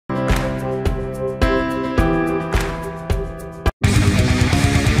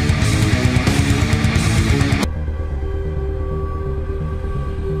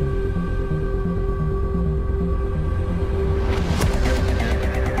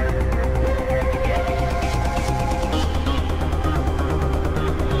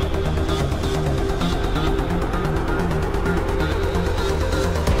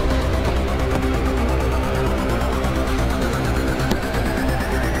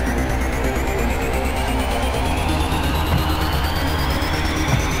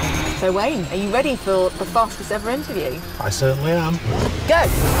So Wayne, are you ready for the fastest ever interview? I certainly am. Go!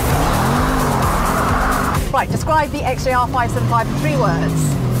 Right, describe the XJR575 in 3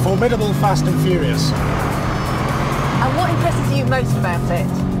 words. Formidable, fast and furious. And what impresses you most about it?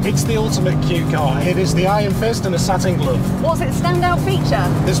 It's the ultimate cute car. It is the iron fist and a satin glove. What's its standout feature?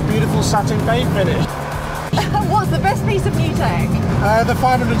 This beautiful satin paint finish. What's the best piece of new tech? The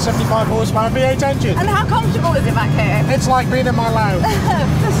 575 horsepower V8 engine. And how comfortable is it back here? It's like being in my lounge.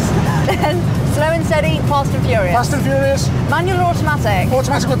 Slow and steady, fast and furious. Fast and furious. Manual or automatic?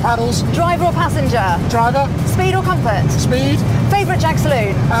 Automatic with paddles. Driver or passenger? Driver. Speed or comfort? Speed. Favourite Jag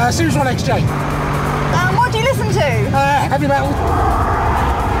saloon? Series 1 XJ. What do you listen to? Heavy metal.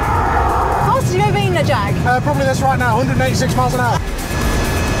 Fastest you've ever been in a Jag? Probably this right now, 186 miles an hour.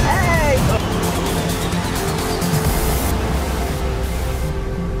 Hey!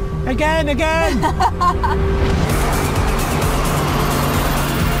 Again!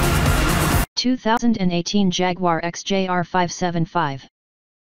 2018 Jaguar XJR575.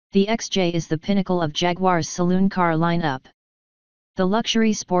 The XJ is the pinnacle of Jaguar's saloon car lineup. The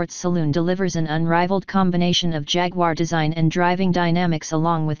luxury sports saloon delivers an unrivaled combination of Jaguar design and driving dynamics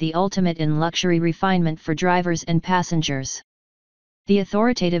along with the ultimate in luxury refinement for drivers and passengers. The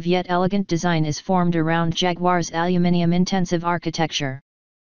authoritative yet elegant design is formed around Jaguar's aluminium-intensive architecture.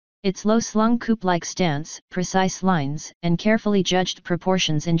 Its low-slung coupe-like stance, precise lines, and carefully judged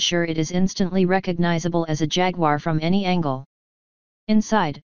proportions ensure it is instantly recognizable as a Jaguar from any angle.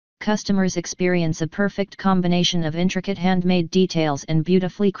 Inside, customers experience a perfect combination of intricate handmade details and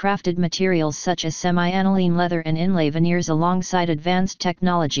beautifully crafted materials such as semi-aniline leather and inlay veneers alongside advanced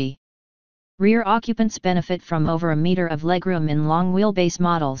technology. Rear occupants benefit from over a meter of legroom in long wheelbase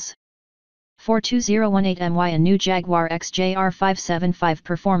models. For 2018 a new Jaguar XJR575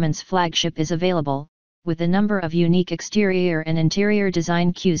 performance flagship is available, with a number of unique exterior and interior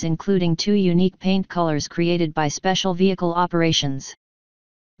design cues including 2 unique paint colors created by special vehicle operations.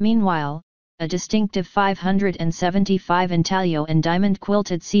 Meanwhile, a distinctive 575 intaglio and diamond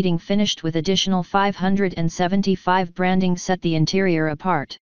quilted seating finished with additional 575 branding set the interior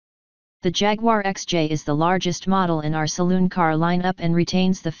apart. The Jaguar XJ is the largest model in our saloon car lineup and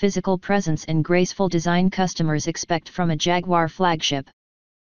retains the physical presence and graceful design customers expect from a Jaguar flagship.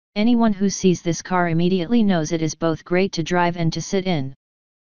 Anyone who sees this car immediately knows it is both great to drive and to sit in.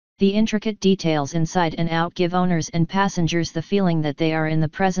 The intricate details inside and out give owners and passengers the feeling that they are in the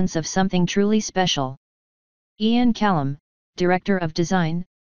presence of something truly special. Ian Callum, Director of Design,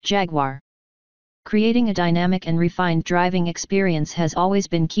 Jaguar. Creating a dynamic and refined driving experience has always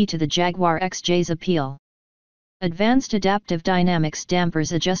been key to the Jaguar XJ's appeal. Advanced adaptive dynamics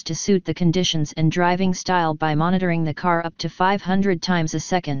dampers adjust to suit the conditions and driving style by monitoring the car up to 500 times a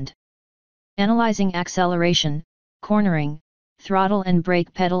second. Analyzing acceleration, cornering, throttle and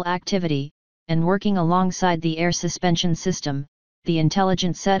brake pedal activity, and working alongside the air suspension system, the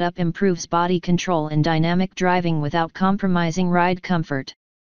intelligent setup improves body control and dynamic driving without compromising ride comfort.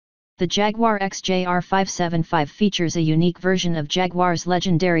 The Jaguar XJR575 features a unique version of Jaguar's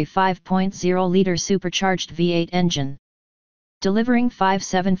legendary 5.0-liter supercharged V8 engine. Delivering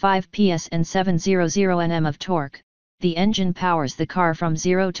 575 PS and 700 Nm of torque, the engine powers the car from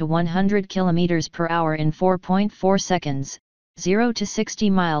 0 to 100 km per hour in 4.4 seconds, 0 to 60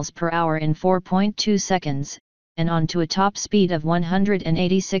 miles per hour in 4.2 seconds, and on to a top speed of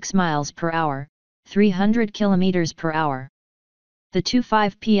 186 miles per hour, 300 km per hour. The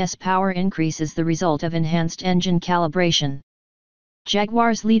 25 PS power increase is the result of enhanced engine calibration.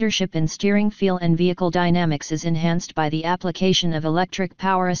 Jaguar's leadership in steering feel and vehicle dynamics is enhanced by the application of electric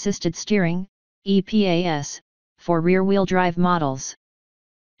power-assisted steering, EPAS, for rear-wheel drive models.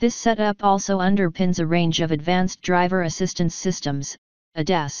 This setup also underpins a range of advanced driver assistance systems,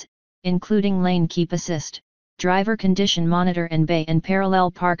 ADAS, including lane keep assist, driver condition monitor and bay and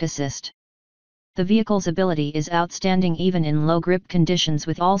parallel park assist. The vehicle's ability is outstanding even in low grip conditions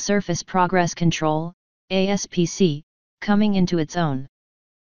with all surface progress control, ASPC, coming into its own.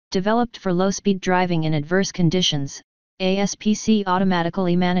 Developed for low-speed driving in adverse conditions, ASPC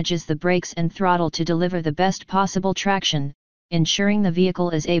automatically manages the brakes and throttle to deliver the best possible traction, ensuring the vehicle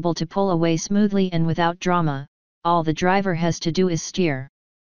is able to pull away smoothly and without drama. All the driver has to do is steer.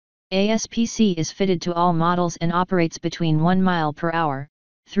 ASPC is fitted to all models and operates between 1 mile per hour,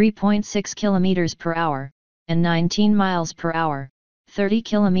 3.6 km per hour, and 19 miles per hour, 30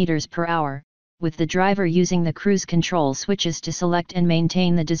 km per hour, with the driver using the cruise control switches to select and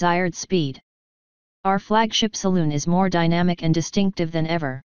maintain the desired speed. Our flagship saloon is more dynamic and distinctive than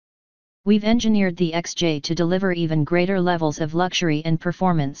ever. We've engineered the XJ to deliver even greater levels of luxury and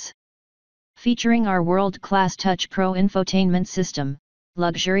performance. Featuring our world-class Touch Pro infotainment system,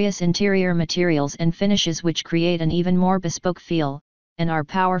 luxurious interior materials and finishes which create an even more bespoke feel, and our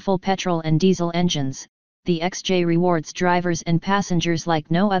powerful petrol and diesel engines, the XJ rewards drivers and passengers like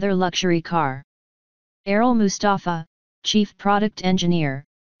no other luxury car. Errol Mustafa, Chief Product Engineer,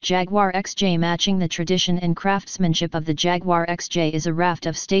 Jaguar XJ. Matching the tradition and craftsmanship of the Jaguar XJ is a raft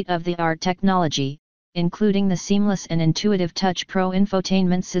of state-of-the-art technology, including the seamless and intuitive Touch Pro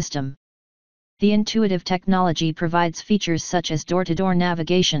infotainment system. The intuitive technology provides features such as door-to-door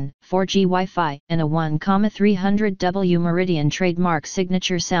navigation, 4G Wi-Fi, and a 1,300W Meridian trademark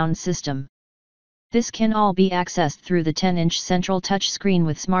signature sound system. This can all be accessed through the 10-inch central touchscreen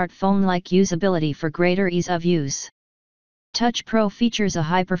with smartphone-like usability for greater ease of use. Touch Pro features a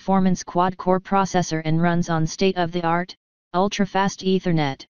high-performance quad-core processor and runs on state-of-the-art, ultra-fast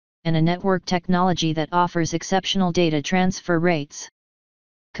Ethernet, and a network technology that offers exceptional data transfer rates.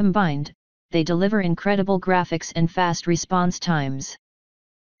 Combined, they deliver incredible graphics and fast response times.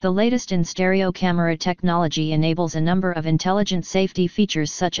 The latest in stereo camera technology enables a number of intelligent safety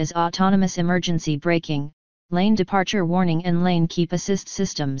features such as autonomous emergency braking, lane departure warning and lane keep assist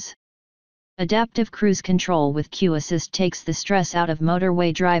systems. Adaptive cruise control with Q Assist takes the stress out of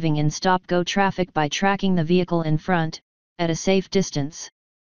motorway driving in stop-go traffic by tracking the vehicle in front, at a safe distance.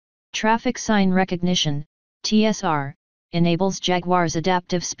 Traffic sign recognition, TSR, enables Jaguar's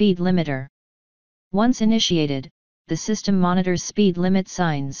adaptive speed limiter. Once initiated, the system monitors speed limit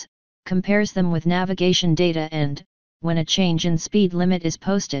signs, compares them with navigation data and, when a change in speed limit is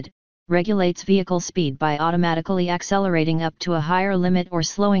posted, regulates vehicle speed by automatically accelerating up to a higher limit or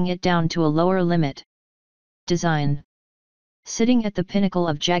slowing it down to a lower limit. Design. Sitting at the pinnacle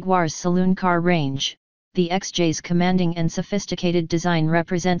of Jaguar's saloon car range, the XJ's commanding and sophisticated design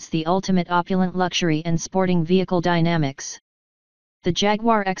represents the ultimate opulent luxury and sporting vehicle dynamics. The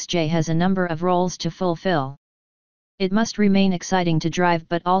Jaguar XJ has a number of roles to fulfill. It must remain exciting to drive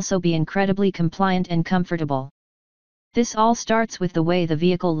but also be incredibly compliant and comfortable. This all starts with the way the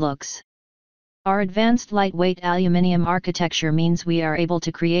vehicle looks. Our advanced lightweight aluminium architecture means we are able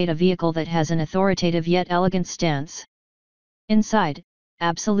to create a vehicle that has an authoritative yet elegant stance. Inside,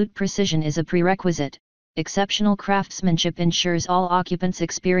 absolute precision is a prerequisite. Exceptional craftsmanship ensures all occupants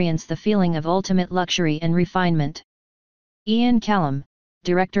experience the feeling of ultimate luxury and refinement. Ian Callum,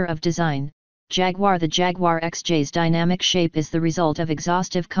 Director of Design, Jaguar. The Jaguar XJ's dynamic shape is the result of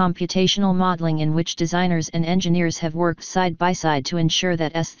exhaustive computational modeling in which designers and engineers have worked side by side to ensure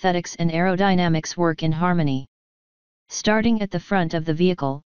that aesthetics and aerodynamics work in harmony. Starting at the front of the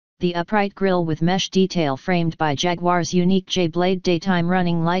vehicle, the upright grille with mesh detail framed by Jaguar's unique J-blade daytime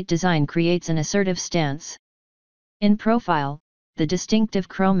running light design creates an assertive stance. In profile, the distinctive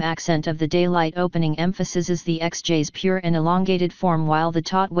chrome accent of the daylight opening emphasizes the XJ's pure and elongated form while the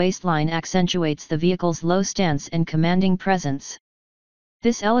taut waistline accentuates the vehicle's low stance and commanding presence.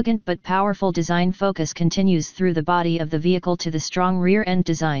 This elegant but powerful design focus continues through the body of the vehicle to the strong rear-end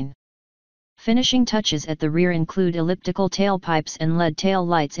design. Finishing touches at the rear include elliptical tailpipes and LED tail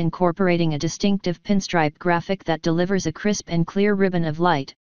lights incorporating a distinctive pinstripe graphic that delivers a crisp and clear ribbon of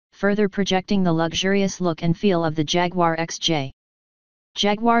light, further projecting the luxurious look and feel of the Jaguar XJ.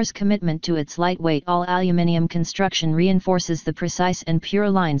 Jaguar's commitment to its lightweight all-aluminium construction reinforces the precise and pure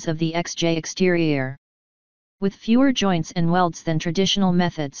lines of the XJ exterior. With fewer joints and welds than traditional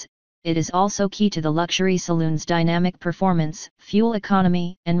methods, it is also key to the luxury saloon's dynamic performance, fuel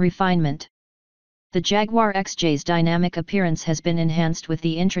economy, and refinement. The Jaguar XJ's dynamic appearance has been enhanced with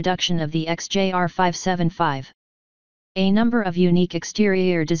the introduction of the XJR575. A number of unique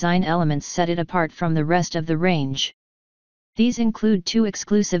exterior design elements set it apart from the rest of the range. These include two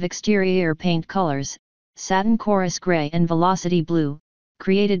exclusive exterior paint colors, Satin Chorus Grey and Velocity Blue,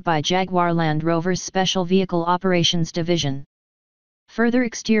 created by Jaguar Land Rover's Special Vehicle Operations Division. Further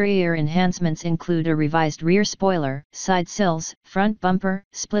exterior enhancements include a revised rear spoiler, side sills, front bumper,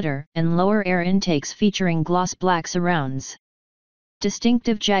 splitter, and lower air intakes featuring gloss black surrounds.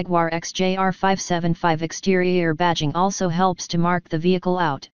 Distinctive Jaguar XJR575 exterior badging also helps to mark the vehicle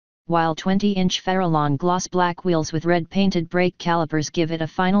out, while 20-inch Farallon gloss black wheels with red painted brake calipers give it a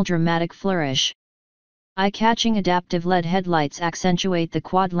final dramatic flourish. Eye-catching adaptive LED headlights accentuate the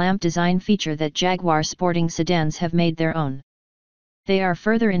quad lamp design feature that Jaguar sporting sedans have made their own. They are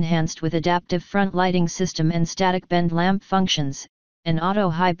further enhanced with adaptive front lighting system and static bend lamp functions, and auto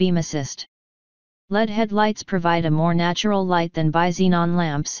high beam assist. LED headlights provide a more natural light than bi-xenon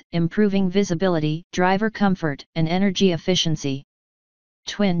lamps, improving visibility, driver comfort, and energy efficiency.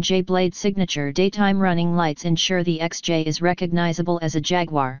 Twin J-blade signature daytime running lights ensure the XJ is recognizable as a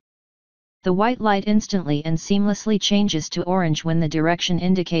Jaguar. The white light instantly and seamlessly changes to orange when the direction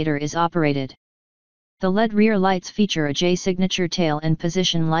indicator is operated. The LED rear lights feature a J-signature tail and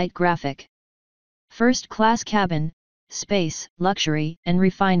position light graphic. First-class cabin, space, luxury, and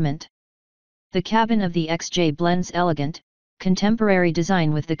refinement. The cabin of the XJ blends elegant, contemporary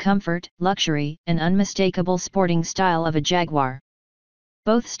design with the comfort, luxury, and unmistakable sporting style of a Jaguar.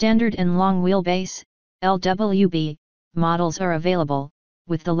 Both standard and long wheelbase, LWB, models are available,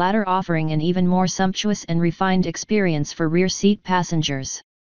 with the latter offering an even more sumptuous and refined experience for rear seat passengers.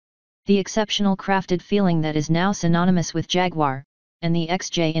 The exceptional crafted feeling that is now synonymous with Jaguar, and the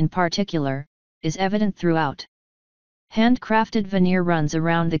XJ in particular, is evident throughout. Handcrafted veneer runs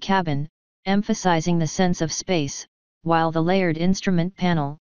around the cabin, emphasizing the sense of space, while the layered instrument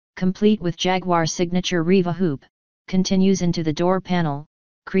panel, complete with Jaguar signature Riva hoop, continues into the door panel,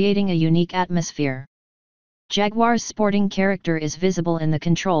 creating a unique atmosphere. Jaguar's sporting character is visible in the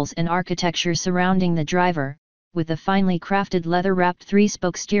controls and architecture surrounding the driver, with a finely crafted leather-wrapped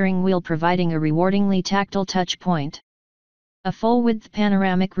 3-spoke steering wheel providing a rewardingly tactile touch point. A full-width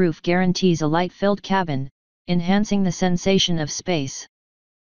panoramic roof guarantees a light-filled cabin, enhancing the sensation of space.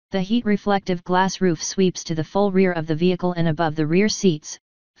 The heat-reflective glass roof sweeps to the full rear of the vehicle and above the rear seats,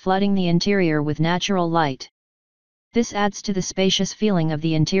 flooding the interior with natural light. This adds to the spacious feeling of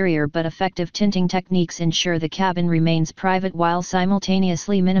the interior, but effective tinting techniques ensure the cabin remains private while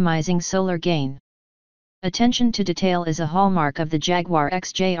simultaneously minimizing solar gain. Attention to detail is a hallmark of the Jaguar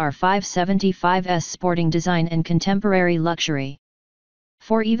XJR575's sporting design and contemporary luxury.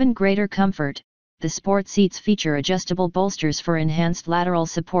 For even greater comfort, the sport seats feature adjustable bolsters for enhanced lateral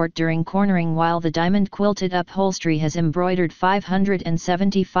support during cornering, while the diamond quilted upholstery has embroidered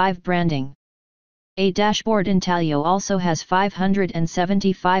 575 branding. A dashboard intaglio also has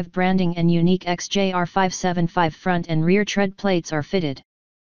 575 branding, and unique XJR575 front and rear tread plates are fitted.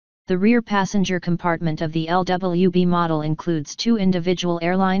 The rear passenger compartment of the LWB model includes 2 individual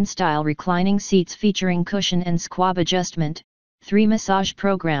airline-style reclining seats featuring cushion and squab adjustment, 3 massage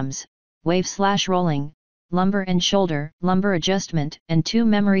programs, wave/rolling, lumbar and shoulder, lumbar adjustment, and 2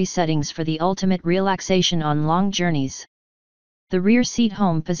 memory settings for the ultimate relaxation on long journeys. The rear seat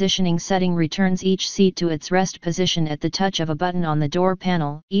home positioning setting returns each seat to its rest position at the touch of a button on the door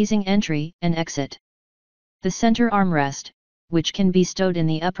panel, easing entry and exit. The center armrest, which can be stowed in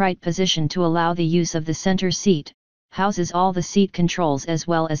the upright position to allow the use of the center seat, houses all the seat controls as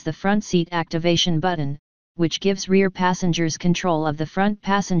well as the front seat activation button, which gives rear passengers control of the front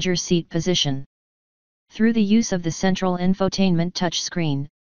passenger seat position. Through the use of the central infotainment touchscreen,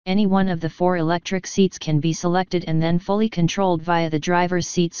 any one of the 4 electric seats can be selected and then fully controlled via the driver's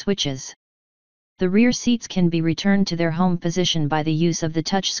seat switches. The rear seats can be returned to their home position by the use of the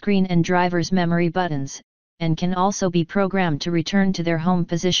touchscreen and driver's memory buttons, and can also be programmed to return to their home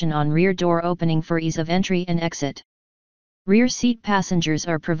position on rear door opening for ease of entry and exit. Rear seat passengers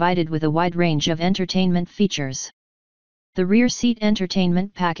are provided with a wide range of entertainment features. The rear seat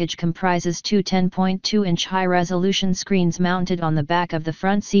entertainment package comprises 2 10.2-inch high-resolution screens mounted on the back of the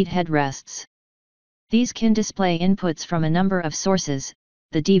front seat headrests. These can display inputs from a number of sources: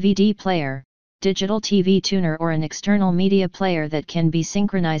 the DVD player, digital TV tuner, or an external media player that can be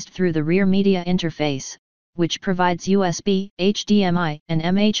synchronized through the rear media interface, which provides USB, HDMI, and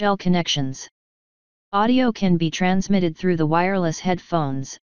MHL connections. Audio can be transmitted through the wireless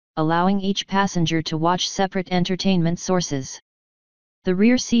headphones, allowing each passenger to watch separate entertainment sources. The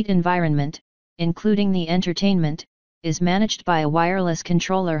rear seat environment, including the entertainment, is managed by a wireless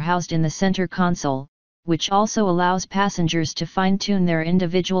controller housed in the center console, which also allows passengers to fine-tune their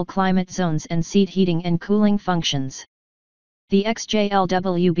individual climate zones and seat heating and cooling functions. The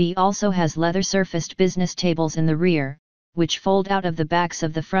XJLWB also has leather-surfaced business tables in the rear, which fold out of the backs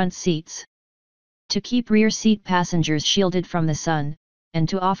of the front seats. To keep rear seat passengers shielded from the sun, and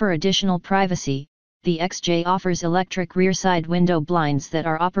to offer additional privacy, the XJ offers electric rear side window blinds that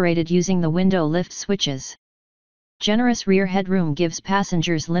are operated using the window lift switches. Generous rear headroom gives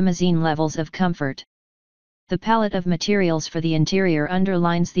passengers limousine levels of comfort. The palette of materials for the interior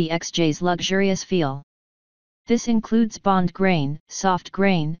underlines the XJ's luxurious feel. This includes bond grain, soft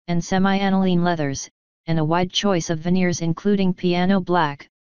grain, and semi-aniline leathers, and a wide choice of veneers including piano black,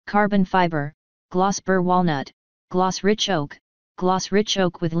 carbon fiber, gloss burr walnut, gloss rich oak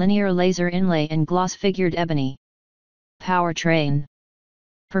with linear laser inlay, and gloss figured ebony. Powertrain.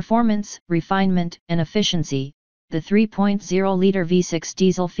 Performance, refinement, and efficiency. The 3.0-liter V6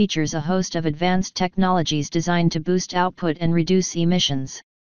 diesel features a host of advanced technologies designed to boost output and reduce emissions.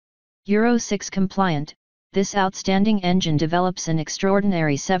 Euro 6 compliant, this outstanding engine develops an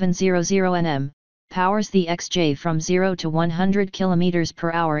extraordinary 700 Nm, powers the XJ from 0 to 100 km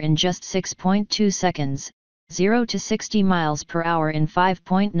per hour in just 6.2 seconds, 0 to 60 miles per hour in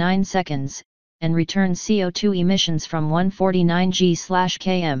 5.9 seconds, and returns CO2 emissions from 149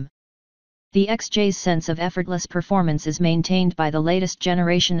 g/km. The XJ's sense of effortless performance is maintained by the latest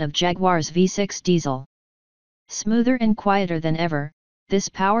generation of Jaguar's V6 diesel. Smoother and quieter than ever, this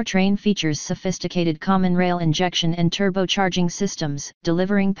powertrain features sophisticated common rail injection and turbocharging systems,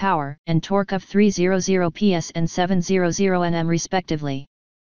 delivering power and torque of 300 PS and 700 Nm respectively.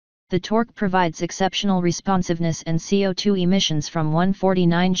 The torque provides exceptional responsiveness and CO2 emissions from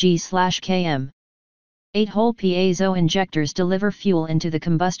 149 g/km. 8-hole piezo injectors deliver fuel into the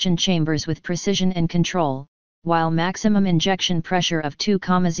combustion chambers with precision and control, while maximum injection pressure of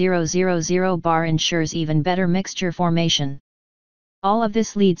 2,000 bar ensures even better mixture formation. All of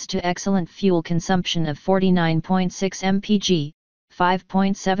this leads to excellent fuel consumption of 49.6 mpg,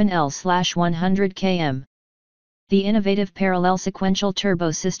 5.7 L/100 km. The innovative parallel sequential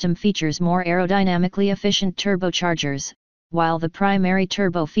turbo system features more aerodynamically efficient turbochargers, while the primary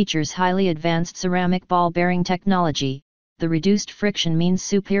turbo features highly advanced ceramic ball bearing technology. The reduced friction means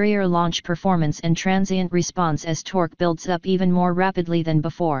superior launch performance and transient response as torque builds up even more rapidly than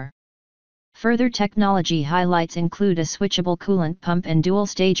before. Further technology highlights include a switchable coolant pump and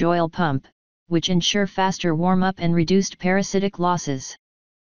dual-stage oil pump, which ensure faster warm-up and reduced parasitic losses.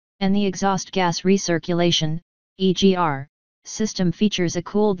 And the exhaust gas recirculation, EGR, system features a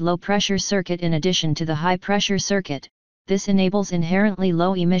cooled low-pressure circuit in addition to the high-pressure circuit. This enables inherently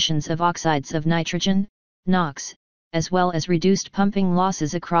low emissions of oxides of nitrogen, NOx, as well as reduced pumping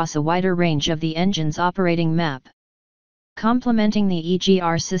losses across a wider range of the engine's operating map. Complementing the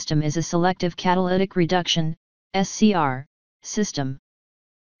EGR system is a selective catalytic reduction, SCR, system.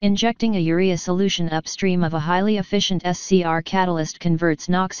 Injecting a urea solution upstream of a highly efficient SCR catalyst converts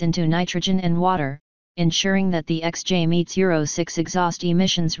NOx into nitrogen and water, ensuring that the XJ meets Euro 6 exhaust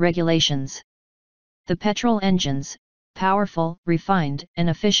emissions regulations. The petrol engines, powerful, refined, and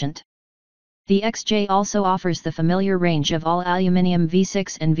efficient. The XJ also offers the familiar range of all aluminium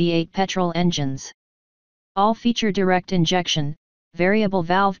V6 and V8 petrol engines. All feature direct injection, variable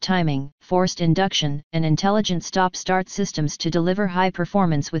valve timing, forced induction, and intelligent stop-start systems to deliver high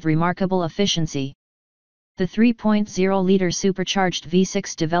performance with remarkable efficiency. The 3.0-liter supercharged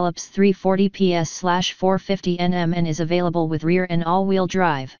V6 develops 340 PS/450 Nm and is available with rear and all-wheel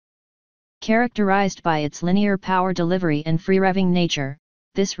drive. Characterized by its linear power delivery and free-revving nature,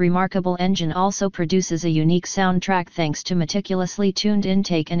 this remarkable engine also produces a unique soundtrack thanks to meticulously tuned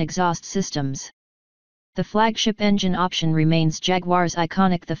intake and exhaust systems. The flagship engine option remains Jaguar's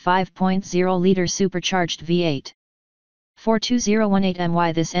iconic the 5.0-liter supercharged V8.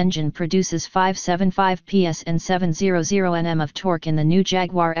 42018 This engine produces 575 PS and 700 Nm of torque in the new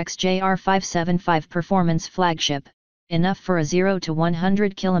Jaguar XJR575 performance flagship, enough for a 0 to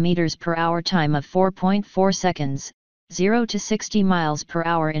 100 km per hour time of 4.4 seconds, 0 to 60 miles per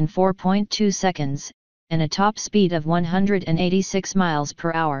hour in 4.2 seconds, and a top speed of 186 miles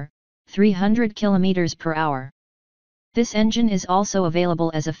per hour, 300 km per hour. This engine is also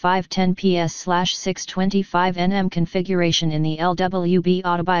available as a 510 PS/625 Nm configuration in the LWB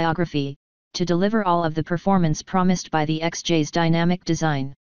autobiography, to deliver all of the performance promised by the XJ's dynamic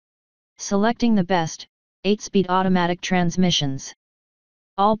design. Selecting the best, 8-speed automatic transmissions.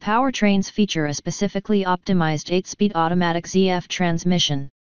 All powertrains feature a specifically optimized 8-speed automatic ZF transmission.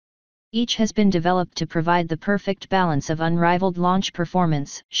 Each has been developed to provide the perfect balance of unrivaled launch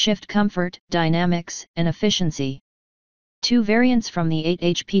performance, shift comfort, dynamics, and efficiency. Two variants from the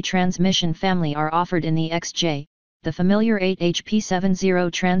 8HP transmission family are offered in the XJ, the familiar 8HP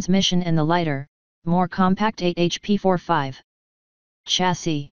 7.0 transmission and the lighter, more compact 8HP 4.5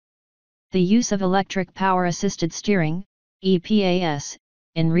 chassis. The use of electric power-assisted steering, EPAS,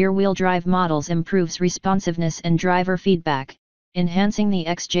 in rear-wheel drive models improves responsiveness and driver feedback, enhancing the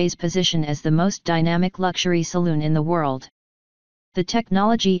XJ's position as the most dynamic luxury saloon in the world. The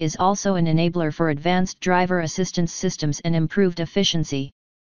technology is also an enabler for advanced driver assistance systems and improved efficiency.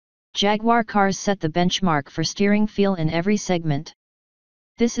 Jaguar cars set the benchmark for steering feel in every segment.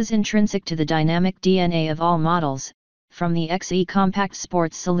 This is intrinsic to the dynamic DNA of all models, from the XE compact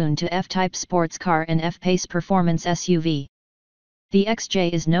sports saloon to F-Type sports car and F-Pace performance SUV. The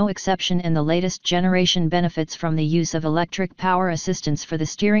XJ is no exception, and the latest generation benefits from the use of electric power assistance for the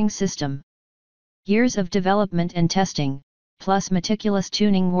steering system. Years of development and testing, plus meticulous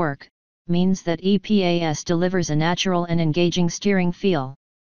tuning work, means that EPAS delivers a natural and engaging steering feel.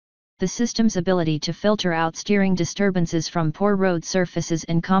 The system's ability to filter out steering disturbances from poor road surfaces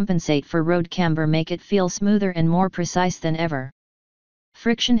and compensate for road camber make it feel smoother and more precise than ever.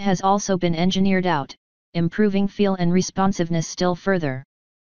 Friction has also been engineered out, improving feel and responsiveness still further.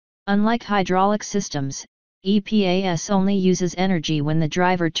 Unlike hydraulic systems, EPAS only uses energy when the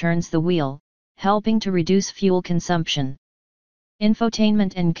driver turns the wheel, helping to reduce fuel consumption.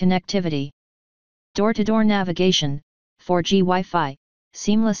 Infotainment and connectivity. Door-to-door navigation, 4G Wi-Fi,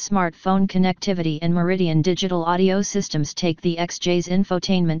 seamless smartphone connectivity and Meridian digital audio systems take the XJ's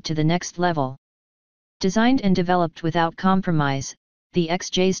infotainment to the next level. Designed and developed without compromise, the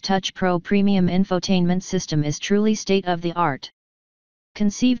XJ's Touch Pro premium infotainment system is truly state-of-the-art.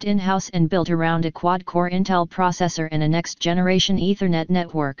 Conceived in-house and built around a quad-core Intel processor and a next-generation Ethernet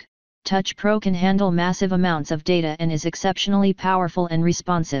network, Touch Pro can handle massive amounts of data and is exceptionally powerful and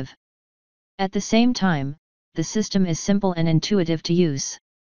responsive. At the same time, the system is simple and intuitive to use.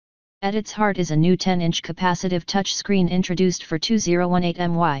 At its heart is a new 10-inch capacitive touchscreen introduced for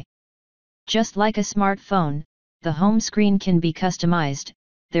 2018 MY. Just like a smartphone, the home screen can be customized.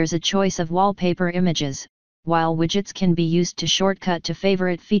 There's a choice of wallpaper images, while widgets can be used to shortcut to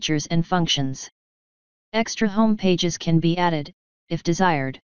favorite features and functions. Extra home pages can be added, if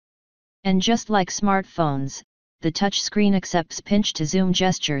desired. And just like smartphones, the touchscreen accepts pinch to zoom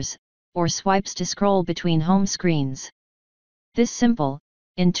gestures, or swipes to scroll between home screens. This simple,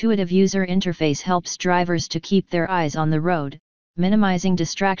 intuitive user interface helps drivers to keep their eyes on the road, minimizing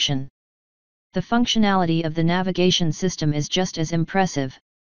distraction. The functionality of the navigation system is just as impressive.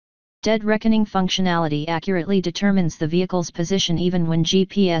 Dead reckoning functionality accurately determines the vehicle's position even when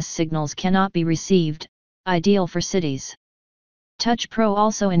GPS signals cannot be received, ideal for cities. Touch Pro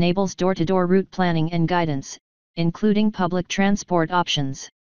also enables door-to-door route planning and guidance, including public transport options.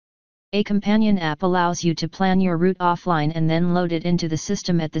 A companion app allows you to plan your route offline and then load it into the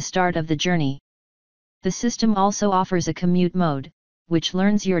system at the start of the journey. The system also offers a commute mode, which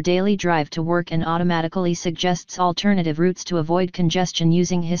learns your daily drive to work and automatically suggests alternative routes to avoid congestion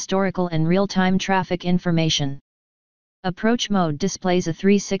using historical and real-time traffic information. Approach mode displays a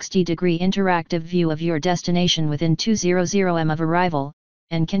 360-degree interactive view of your destination within 200 m of arrival,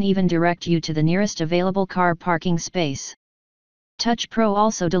 and can even direct you to the nearest available car parking space. Touch Pro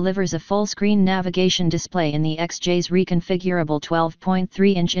also delivers a full-screen navigation display in the XJ's reconfigurable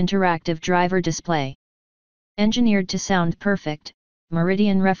 12.3-inch interactive driver display. Engineered to sound perfect,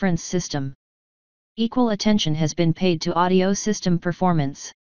 Meridian reference system. Equal attention has been paid to audio system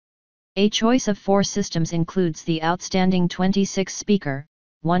performance. A choice of 4 systems includes the outstanding 26-speaker,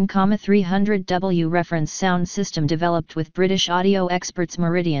 1,300W reference sound system developed with British audio experts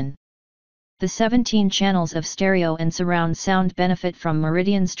Meridian. The 17 channels of stereo and surround sound benefit from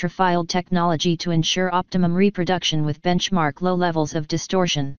Meridian's Trifield technology to ensure optimum reproduction with benchmark low levels of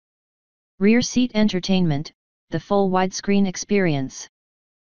distortion. Rear seat entertainment, the full widescreen experience.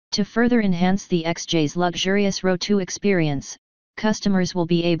 To further enhance the XJ's luxurious Row 2 experience, customers will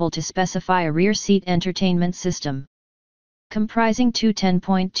be able to specify a rear seat entertainment system. Comprising two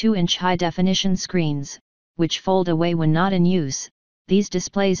 10.2-inch high-definition screens, which fold away when not in use, these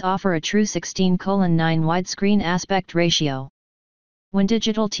displays offer a true 16:9 widescreen aspect ratio. When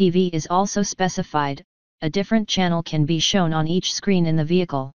digital TV is also specified, a different channel can be shown on each screen in the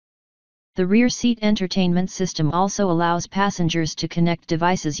vehicle. The rear seat entertainment system also allows passengers to connect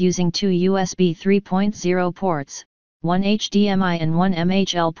devices using 2 USB 3.0 ports, 1 HDMI and 1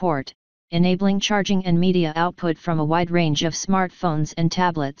 MHL port, enabling charging and media output from a wide range of smartphones and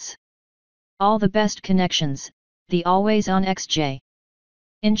tablets. All the best connections, the always-on XJ.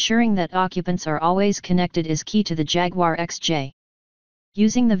 Ensuring that occupants are always connected is key to the Jaguar XJ.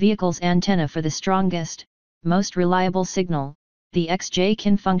 Using the vehicle's antenna for the strongest, most reliable signal, the XJ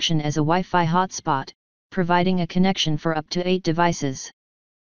can function as a Wi-Fi hotspot, providing a connection for up to 8 devices.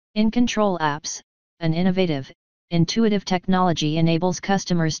 In-Control Apps, an innovative, intuitive technology enables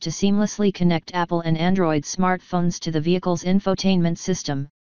customers to seamlessly connect Apple and Android smartphones to the vehicle's infotainment system,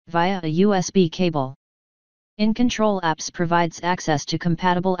 via a USB cable. In-Control Apps provides access to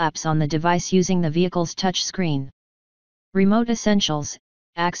compatible apps on the device using the vehicle's touchscreen. Remote Essentials,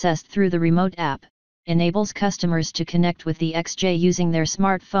 accessed through the Remote app, enables customers to connect with the XJ using their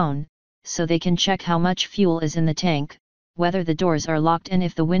smartphone, so they can check how much fuel is in the tank, whether the doors are locked and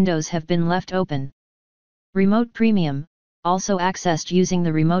if the windows have been left open. Remote Premium, also accessed using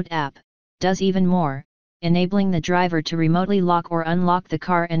the Remote app, does even more, enabling the driver to remotely lock or unlock the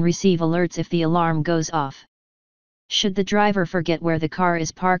car and receive alerts if the alarm goes off. Should the driver forget where the car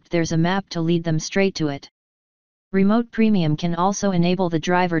is parked, there's a map to lead them straight to it. Remote Premium can also enable the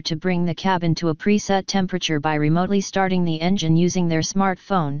driver to bring the cabin to a preset temperature by remotely starting the engine using their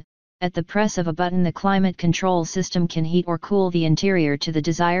smartphone. At the press of a button, the climate control system can heat or cool the interior to the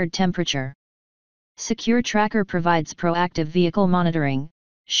desired temperature. Secure Tracker provides proactive vehicle monitoring.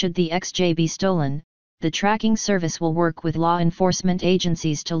 Should the XJ be stolen, the tracking service will work with law enforcement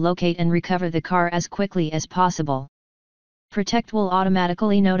agencies to locate and recover the car as quickly as possible. Protect will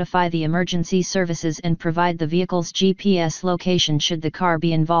automatically notify the emergency services and provide the vehicle's GPS location should the car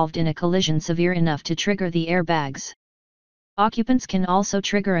be involved in a collision severe enough to trigger the airbags. Occupants can also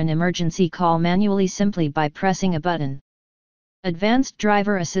trigger an emergency call manually simply by pressing a button. Advanced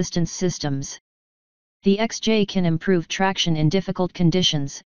driver assistance systems. The XJ can improve traction in difficult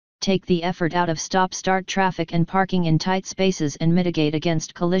conditions, take the effort out of stop-start traffic and parking in tight spaces and mitigate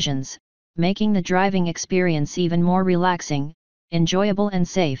against collisions, making the driving experience even more relaxing, enjoyable and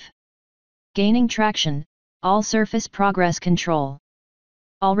safe. Gaining traction, all-surface progress control.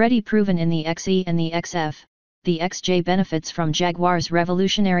 Already proven in the XE and the XF, the XJ benefits from Jaguar's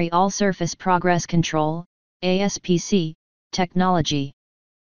revolutionary all-surface progress control, ASPC, technology.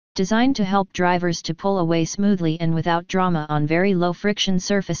 Designed to help drivers to pull away smoothly and without drama on very low-friction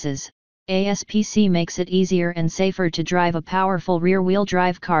surfaces, ASPC makes it easier and safer to drive a powerful rear-wheel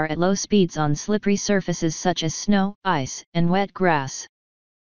drive car at low speeds on slippery surfaces such as snow, ice, and wet grass.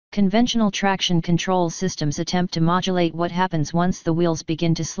 Conventional traction control systems attempt to modulate what happens once the wheels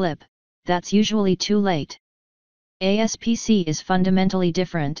begin to slip. That's usually too late. ASPC is fundamentally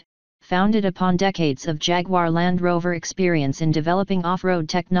different, founded upon decades of Jaguar Land Rover experience in developing off-road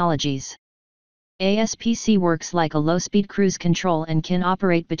technologies. ASPC works like a low-speed cruise control and can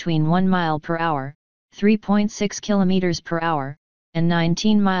operate between 1 mile per hour, 3.6 kilometers per hour, and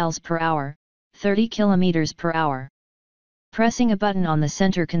 19 miles per hour, 30 kilometers per hour. Pressing a button on the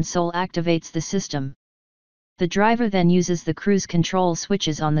center console activates the system. The driver then uses the cruise control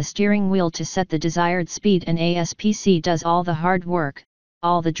switches on the steering wheel to set the desired speed and ASPC does all the hard work.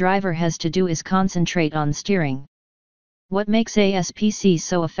 All the driver has to do is concentrate on steering. What makes ASPC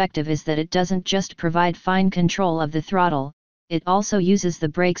so effective is that it doesn't just provide fine control of the throttle, it also uses the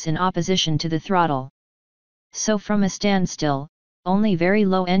brakes in opposition to the throttle. So from a standstill, only very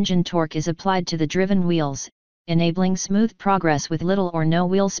low engine torque is applied to the driven wheels, enabling smooth progress with little or no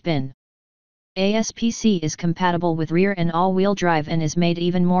wheel spin. ASPC is compatible with rear and all-wheel drive and is made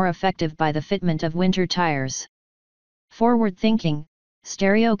even more effective by the fitment of winter tires. Forward-thinking,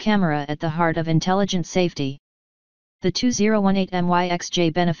 stereo camera at the heart of intelligent safety. The 2018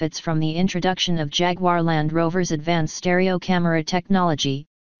 XJ benefits from the introduction of Jaguar Land Rover's advanced stereo camera technology,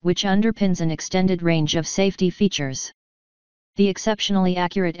 which underpins an extended range of safety features. The exceptionally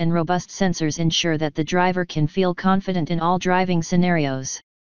accurate and robust sensors ensure that the driver can feel confident in all driving scenarios.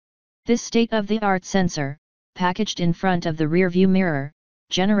 This state-of-the-art sensor, packaged in front of the rear-view mirror,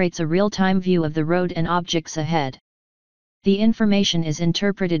 generates a real-time view of the road and objects ahead. The information is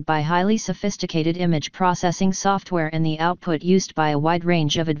interpreted by highly sophisticated image processing software and the output used by a wide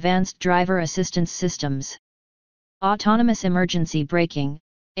range of advanced driver assistance systems. Autonomous emergency braking,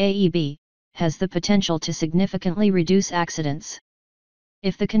 AEB, has the potential to significantly reduce accidents.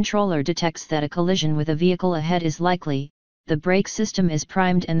 If the controller detects that a collision with a vehicle ahead is likely, the brake system is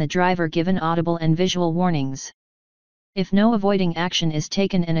primed and the driver given audible and visual warnings. If no avoiding action is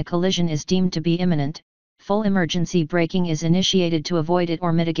taken and a collision is deemed to be imminent, full emergency braking is initiated to avoid it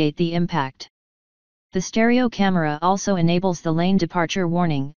or mitigate the impact. The stereo camera also enables the lane departure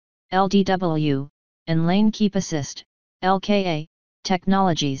warning, LDW, and lane keep assist, LKA,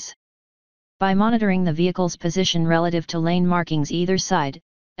 technologies. By monitoring the vehicle's position relative to lane markings either side,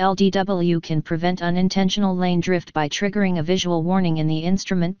 LDW can prevent unintentional lane drift by triggering a visual warning in the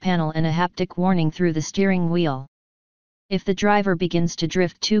instrument panel and a haptic warning through the steering wheel. If the driver begins to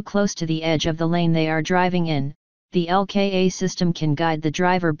drift too close to the edge of the lane they are driving in, the LKA system can guide the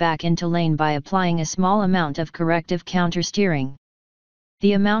driver back into lane by applying a small amount of corrective countersteering.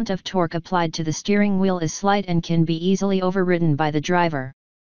 The amount of torque applied to the steering wheel is slight and can be easily overridden by the driver.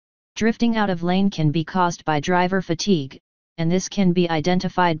 Drifting out of lane can be caused by driver fatigue, and this can be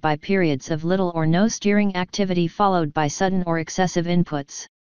identified by periods of little or no steering activity followed by sudden or excessive inputs.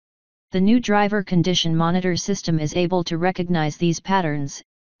 The new driver condition monitor system is able to recognize these patterns,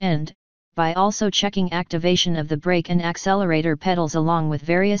 and, by also checking activation of the brake and accelerator pedals along with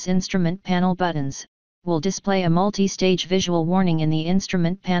various instrument panel buttons, will display a multi-stage visual warning in the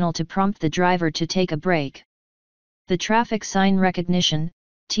instrument panel to prompt the driver to take a brake. The traffic sign recognition,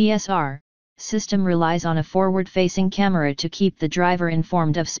 TSR, system relies on a forward-facing camera to keep the driver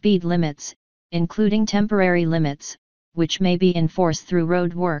informed of speed limits, including temporary limits, which may be enforced through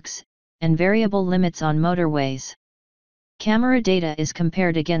roadworks, and variable limits on motorways. Camera data is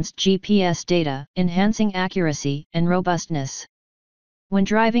compared against GPS data, enhancing accuracy and robustness. When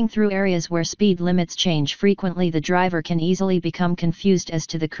driving through areas where speed limits change frequently, the driver can easily become confused as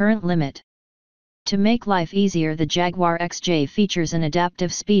to the current limit. To make life easier, the Jaguar XJ features an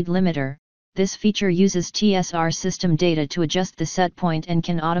adaptive speed limiter. This feature uses TSR system data to adjust the set point and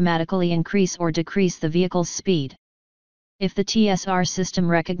can automatically increase or decrease the vehicle's speed. If the TSR system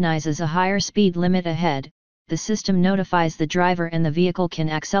recognizes a higher speed limit ahead, the system notifies the driver and the vehicle can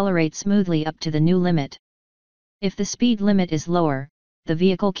accelerate smoothly up to the new limit. If the speed limit is lower, the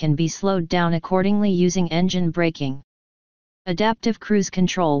vehicle can be slowed down accordingly using engine braking. Adaptive cruise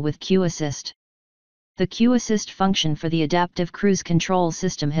control with Q Assist. The Q Assist function for the adaptive cruise control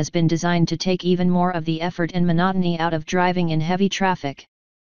system has been designed to take even more of the effort and monotony out of driving in heavy traffic.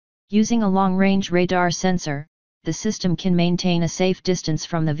 Using a long-range radar sensor, the system can maintain a safe distance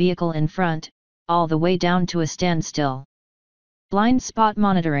from the vehicle in front, all the way down to a standstill. Blind spot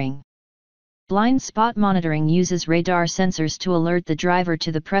monitoring. Blind spot monitoring uses radar sensors to alert the driver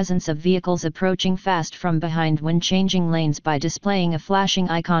to the presence of vehicles approaching fast from behind when changing lanes by displaying a flashing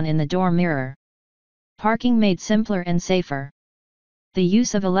icon in the door mirror. Parking made simpler and safer. The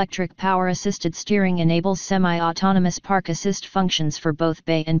use of electric power-assisted steering enables semi-autonomous park assist functions for both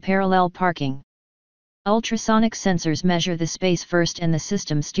bay and parallel parking. Ultrasonic sensors measure the space first and the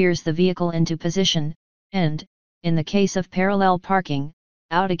system steers the vehicle into position, and, in the case of parallel parking,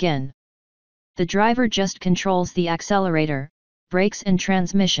 out again. The driver just controls the accelerator, brakes and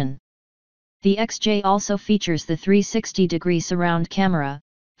transmission. The XJ also features the 360-degree surround camera,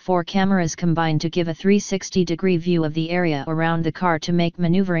 4 cameras combine to give a 360-degree view of the area around the car to make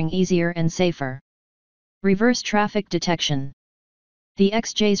maneuvering easier and safer. Reverse traffic detection. The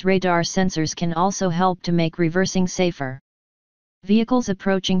XJ's radar sensors can also help to make reversing safer. Vehicles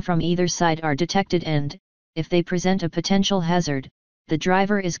approaching from either side are detected and, if they present a potential hazard, the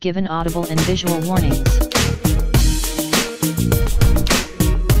driver is given audible and visual warnings.